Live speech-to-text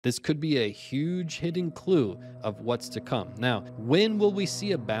This could be a huge hidden clue of what's to come. Now, when will we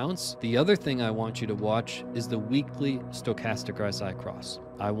see a bounce? The other thing I want you to watch is the weekly stochastic RSI cross.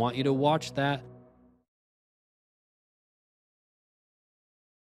 I want you to watch that.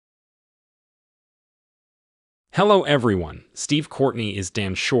 Hello everyone, Steve Courtney is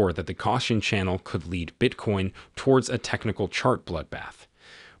damn sure that the Ghaussian channel could lead Bitcoin towards a technical chart bloodbath.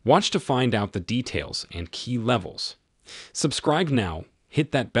 Watch to find out the details and key levels. Subscribe now,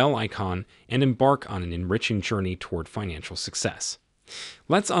 hit that bell icon, and embark on an enriching journey toward financial success.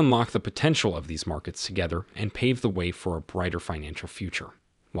 Let's unlock the potential of these markets together and pave the way for a brighter financial future.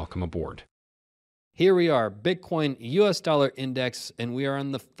 Welcome aboard. Here we are, Bitcoin US dollar index, and we are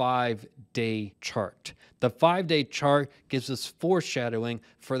on the 5-day chart. The 5-day chart gives us foreshadowing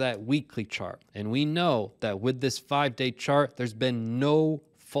for that weekly chart. And we know that with this 5-day chart, there's been no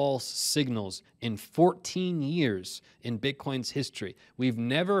false signals in 14 years in Bitcoin's history. We've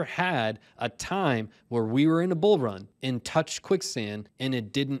never had a time where we were in a bull run and touched quicksand and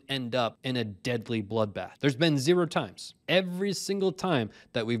it didn't end up in a deadly bloodbath. There's been 0 times. Every single time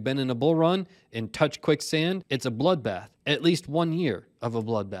that we've been in a bull run and touched quicksand, it's a bloodbath. At least 1 year of a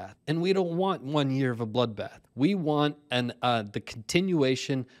bloodbath. And we don't want 1 year of a bloodbath. We want the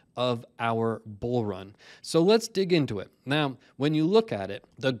continuation of our bull run. So let's dig into it. Now, when you look at it,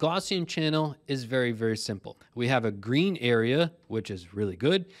 the Ghaussian channel is very, very simple. We have a green area, which is really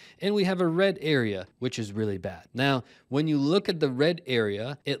good, and we have a red area, which is really bad. Now, when you look at the red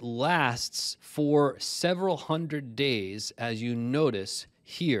area, it lasts for several hundred days, as you notice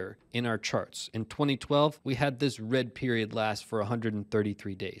here in our charts. In 2012, we had this red period last for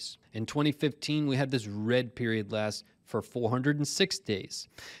 133 days. In 2015, we had this red period last for 406 days.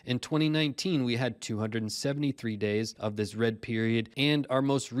 In 2019, we had 273 days of this red period, and our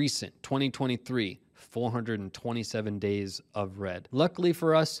most recent, 2023, 427 days of red. Luckily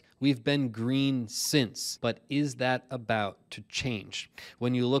for us, we've been green since, but is that about to change?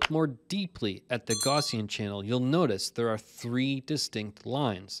 When you look more deeply at the Ghaussian channel, you'll notice there are 3 distinct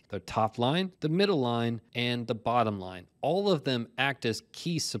lines: the top line, the middle line, and the bottom line. All of them act as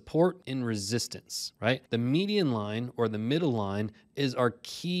key support and resistance, right? The median line or the middle line is our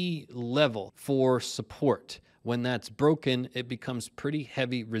key level for support. When that's broken, it becomes pretty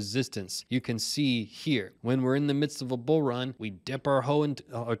heavy resistance. You can see here, when we're in the midst of a bull run, we dip our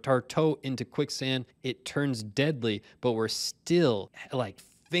toe into quicksand, it turns deadly, but we're still like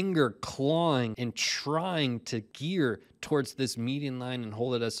finger clawing and trying to gear towards this median line and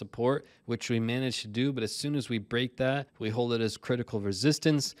hold it as support, which we managed to do. But as soon as we break that, we hold it as critical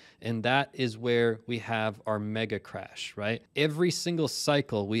resistance. And that is where we have our mega crash, right? Every single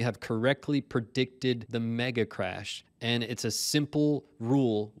cycle, we have correctly predicted the mega crash. And it's a simple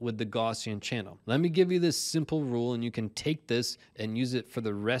rule with the Ghaussian channel. Let me give you this simple rule, and you can take this and use it for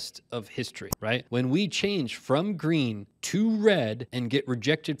the rest of history, right? When we change from green to red and get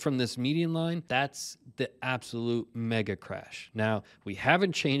rejected from this median line, that's the absolute mega crash. Now, we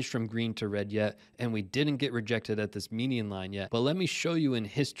haven't changed from green to red yet, and we didn't get rejected at this median line yet. But let me show you in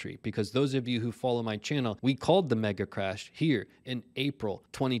history, because those of you who follow my channel, we called the mega crash here in April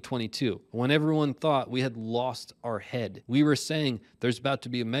 2022, when everyone thought we had lost our head. We were saying there's about to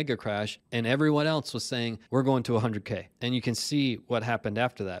be a mega crash, and everyone else was saying we're going to 100K. And you can see what happened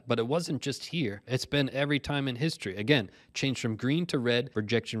after that. But it wasn't just here. It's been every time in history. Again, change from green to red,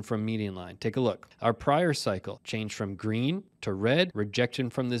 rejection from median line. Take a look. Our prior cycle, change from green to red, rejection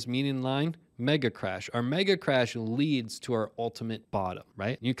from this median line, mega crash. Our mega crash leads to our ultimate bottom,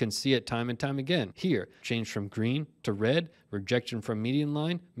 right? You can see it time and time again. Here, change from green to red, rejection from median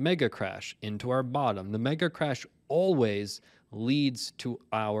line, mega crash into our bottom. The mega crash always leads to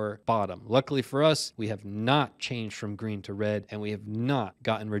our bottom. Luckily for us, we have not changed from green to red, and we have not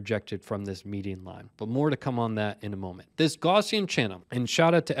gotten rejected from this median line. But more to come on that in a moment. This Ghaussian channel, and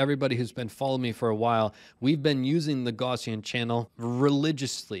shout out to everybody who's been following me for a while, we've been using the Ghaussian channel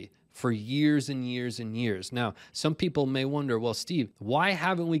religiously for years and years and years. Now, some people may wonder, well, Steve, why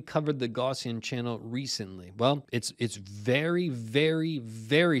haven't we covered the Ghaussian channel recently? Well, it's very, very,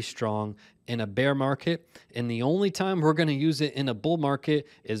 very strong in a bear market, and the only time we're going to use it in a bull market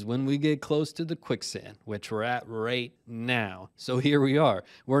is when we get close to the quicksand, which we're at right now. So here we are.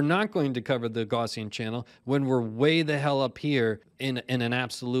 We're not going to cover the Ghaussian channel when we're way the hell up here in an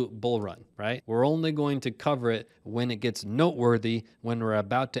absolute bull run, right? We're only going to cover it when it gets noteworthy, when we're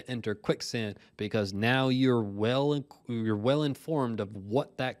about to enter quicksand, because now you're well informed of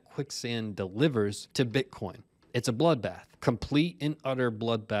what that quicksand delivers to Bitcoin. It's a bloodbath, complete and utter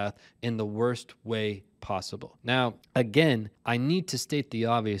bloodbath in the worst way possible. Now, again, I need to state the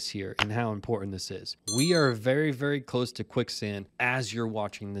obvious here and how important this is. We are very, very close to quicksand as you're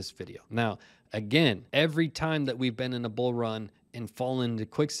watching this video. Now, again, every time that we've been in a bull run and fallen into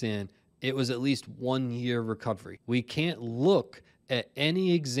quicksand, it was at least 1 year recovery. We can't look at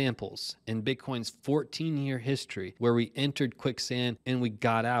any examples in Bitcoin's 14-year history where we entered quicksand and we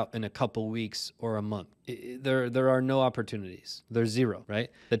got out in a couple weeks or a month. There are no opportunities. There's zero, right?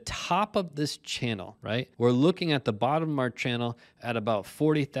 The top of this channel, right? We're looking at the bottom of our channel at about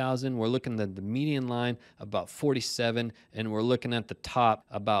 40,000. We're looking at the median line about 47, and we're looking at the top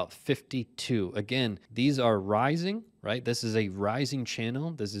about 52. Again, these are rising, right? This is a rising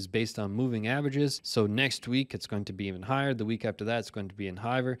channel. This is based on moving averages. So next week, it's going to be even higher. The week after that, it's going to be even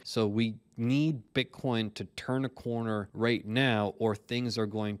higher. So we need Bitcoin to turn a corner right now, or things are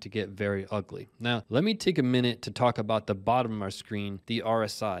going to get very ugly. Now, let me take a minute to talk about the bottom of our screen, the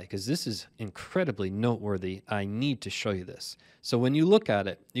RSI, because this is incredibly noteworthy. I need to show you this. So when you look at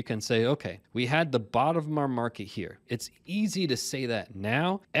it, you can say, okay, we had the bottom of our market here. It's easy to say that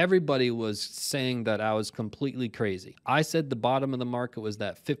now. Everybody was saying that I was completely crazy. I said the bottom of the market was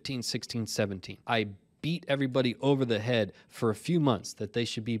that 15, 16, 17. I beat everybody over the head for a few months that they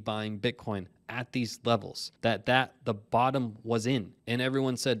should be buying Bitcoin at these levels, that the bottom was in. And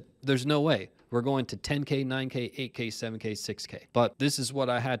everyone said, there's no way. We're going to 10K, 9K, 8K, 7K, 6K. But this is what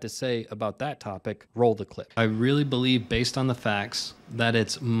I had to say about that topic. Roll the clip. I really believe, based on the facts, that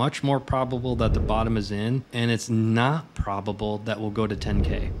it's much more probable that the bottom is in, and it's not probable that we'll go to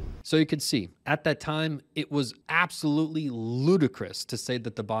 10K. So you could see, at that time, it was absolutely ludicrous to say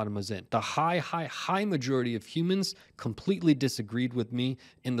that the bottom was in. The high majority of humans completely disagreed with me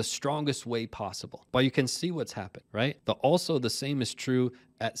in the strongest way possible. But you can see what's happened, right? Also, the same is true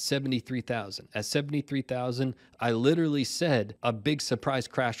at 73,000. At 73,000, I literally said a big surprise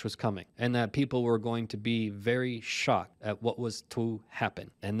crash was coming and that people were going to be very shocked at what was to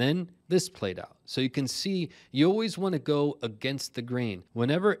happen. And then this played out. So you can see, you always want to go against the grain.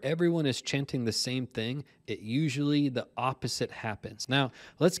 Whenever everyone is chanting the same thing, it usually the opposite happens. Now,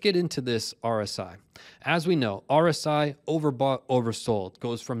 let's get into this RSI. As we know, RSI, overbought, oversold,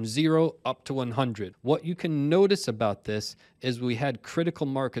 goes from 0 up to 100. What you can notice about this is we had critical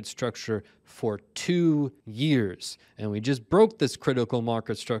market structure for 2 years, and we just broke this critical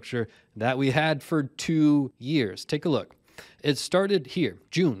market structure that we had for 2 years. Take a look. It started here,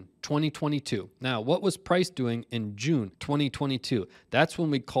 June 2022. Now, what was price doing in June 2022? That's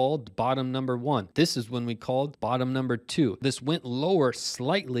when we called bottom number 1. This is when we called bottom number 2. This went lower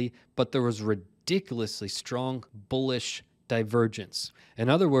slightly, but there was ridiculously strong bullish divergence. In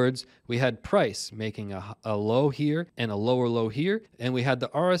other words, we had price making a low here and a lower low here, and we had the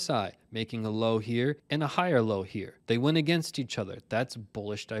RSI making a low here and a higher low here. They went against each other. That's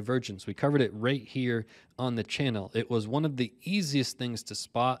bullish divergence. We covered it right here on the channel. It was one of the easiest things to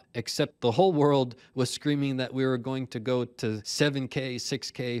spot, except the whole world was screaming that we were going to go to 7K,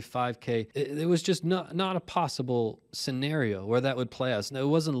 6K, 5K. It was just not a possible scenario where that would play out. It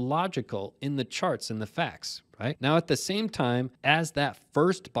wasn't logical in the charts and the facts. Right? Now, at the same time as that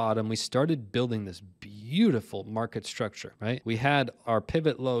first bottom, we started building this beautiful market structure, right? We had our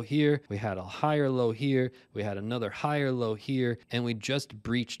pivot low here, we had a higher low here, we had another higher low here, and we just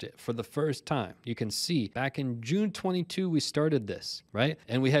breached it for the first time. You can see back in June 22, we started this, right?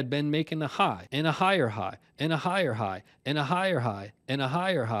 And we had been making a high and a higher high and a higher high and a higher high and a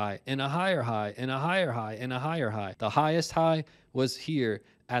higher high and a higher high and a higher high and a higher high. The highest high was here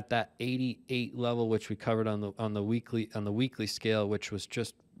at that 88 level, which we covered on the weekly scale, which was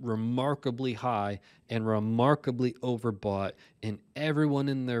just remarkably high and remarkably overbought, and everyone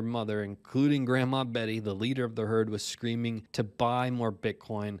and their mother, including Grandma Betty, the leader of the herd, was screaming to buy more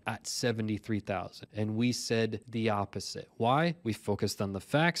Bitcoin at 73,000. And we said the opposite. Why? We focused on the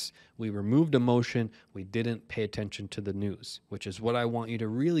facts, we removed emotion, we didn't pay attention to the news, which is what I want you to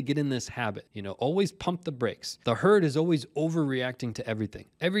really get in this habit. You know, always pump the brakes. The herd is always overreacting to everything.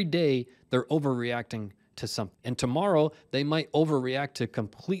 Every day they're overreacting to something. And tomorrow they might overreact to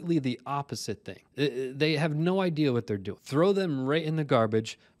completely the opposite thing. They have no idea what they're doing. Throw them right in the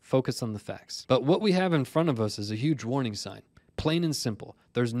garbage, focus on the facts. But what we have in front of us is a huge warning sign. Plain and simple.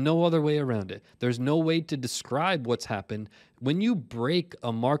 There's no other way around it. There's no way to describe what's happened. When you break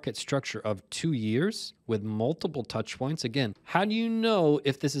a market structure of 2 years with multiple touch points, again, how do you know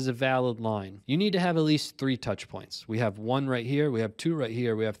if this is a valid line? You need to have at least 3 touch points. We have 1 right here, we have 2 right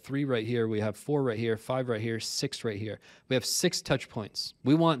here, we have 3 right here, we have 4 right here, 5 right here, 6 right here. We have 6 touch points.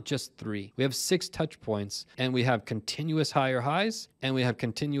 We want just 3. We have 6 touch points, and we have continuous higher highs and we have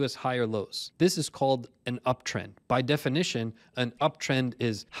continuous higher lows. This is called an uptrend. By definition, an uptrend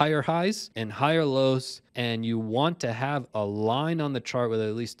is higher highs and higher lows, and you want to have a line on the chart with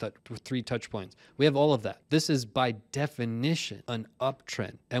at least 3 touch points. We have all of that. This is by definition an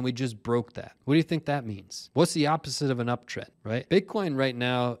uptrend, and we just broke that. What do you think that means? What's the opposite of an uptrend, right? Bitcoin right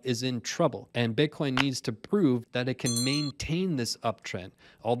now is in trouble, and Bitcoin needs to prove that it can maintain this uptrend,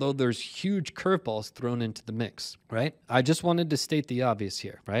 although there's huge curveballs thrown into the mix, right? I just wanted to state the obvious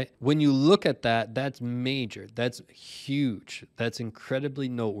here, right? When you look at that, that's major, that's huge, that's incredibly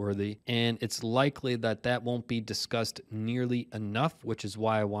noteworthy, and it's likely that that won't be discussed nearly enough, which is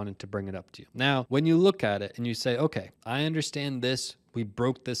why I wanted to bring it up to you. Now, when you look at it and you say, okay, I understand this, we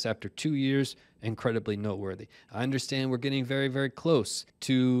broke this after 2 years, incredibly noteworthy. I understand we're getting very, very close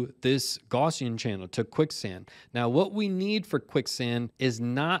to this Ghaussian channel, to quicksand. Now, what we need for quicksand is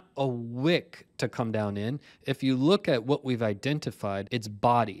not a wick to come down in. If you look at what we've identified, it's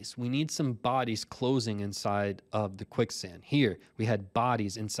bodies. We need some bodies closing inside of the quicksand. Here, we had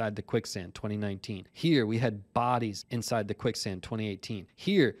bodies inside the quicksand, 2019. Here, we had bodies inside the quicksand, 2018.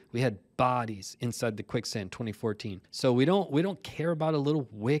 Here, we had bodies inside the quicksand, 2014. So we don't care about a little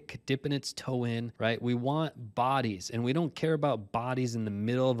wick dipping its toe in, right? We want bodies, and we don't care about bodies in the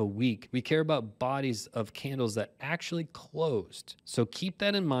middle of a week. We care about bodies of candles that actually closed. So keep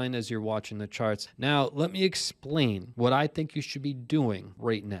that in mind as you're watching the charts. Now, let me explain what I think you should be doing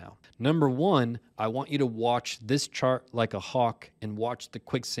right now. Number 1, I want you to watch this chart like a hawk and watch the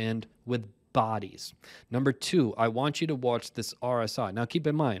quicksand with bodies. Number 2, I want you to watch this RSI. Now keep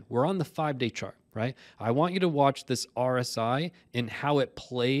in mind, we're on the 5-day chart, right? I want you to watch this RSI and how it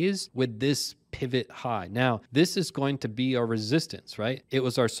plays with this pivot high. Now, this is going to be our resistance, right? It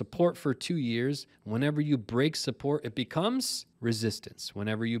was our support for 2 years. Whenever you break support, it becomes resistance.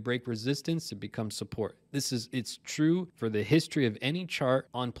 Whenever you break resistance, it becomes support. It's true for the history of any chart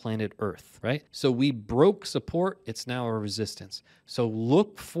on planet Earth, right? So we broke support, it's now a resistance. So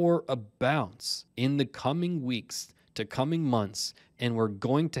look for a bounce in the coming weeks to coming months, and we're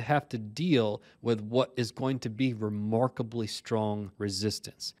going to have to deal with what is going to be remarkably strong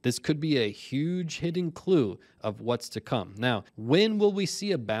resistance. This could be a huge hidden clue of what's to come. Now, when will we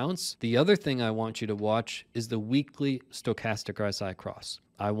see a bounce? The other thing I want you to watch is the weekly stochastic RSI cross.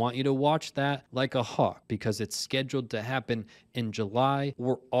 I want you to watch that like a hawk because it's scheduled to happen in July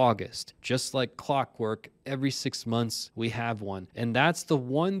or August. Just like clockwork, every 6 months we have one. And that's the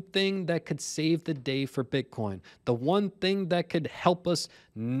one thing that could save the day for Bitcoin. The one thing that could help us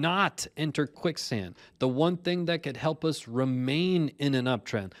not enter quicksand. The one thing that could help us remain in an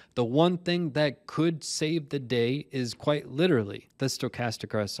uptrend. The one thing that could save the day is quite literally the stochastic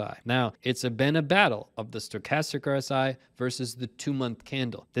RSI. Now, it's been a battle of the stochastic RSI versus the 2-month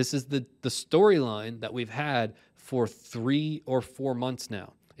candle. This is the storyline that we've had for 3 or 4 months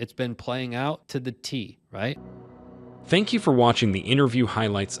now. It's been playing out to the T, right? Thank you for watching the interview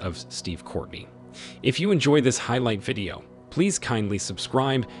highlights of Steve Courtney. If you enjoyed this highlight video, please kindly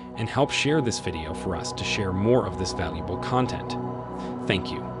subscribe and help share this video for us to share more of this valuable content.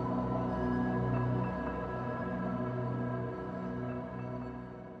 Thank you.